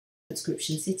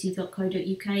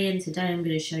transcriptioncity.co.uk, and today I'm going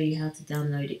to show you how to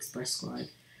download Express Scribe.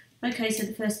 Okay, so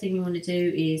the first thing you want to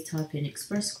do is type in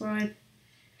Express Scribe,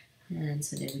 and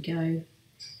so there we go.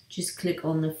 Just click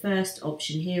on the first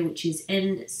option here, which is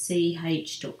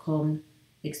nch.com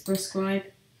Express Scribe.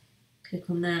 Click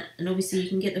on that, and obviously you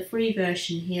can get the free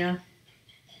version here.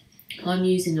 I'm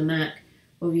using a Mac.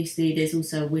 Obviously there's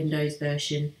also a Windows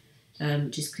version.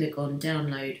 Just click on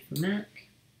download for Mac.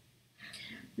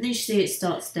 And then you see it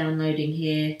starts downloading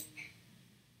here.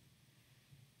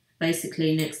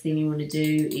 Basically, next thing you want to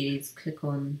do is click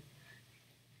on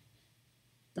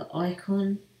the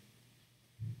icon,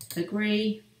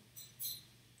 agree,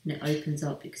 and it opens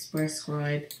up Express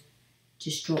Scribe.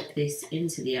 Just drop this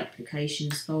into the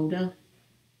applications folder.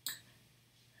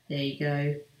 There you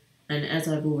go. And as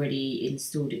I've already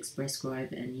installed Express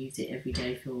Scribe and use it every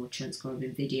day for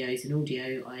transcribing videos and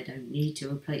audio, I don't need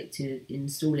to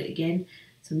install it again.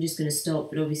 So I'm just going to stop,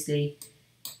 but obviously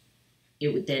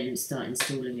it would then start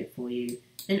installing it for you.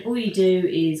 Then all you do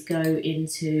is go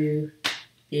into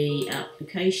the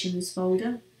applications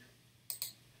folder.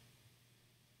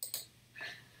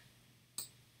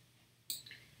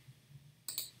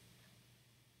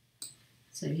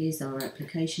 So here's our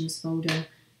applications folder,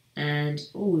 and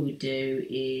all we would do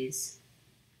is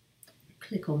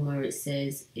click on where it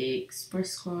says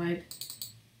Express Scribe,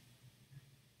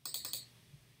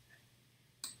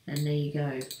 and there you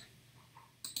go.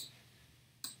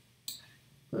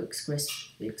 But Express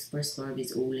Scribe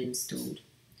is all installed.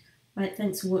 Right,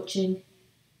 thanks for watching,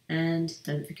 and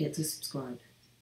don't forget to subscribe.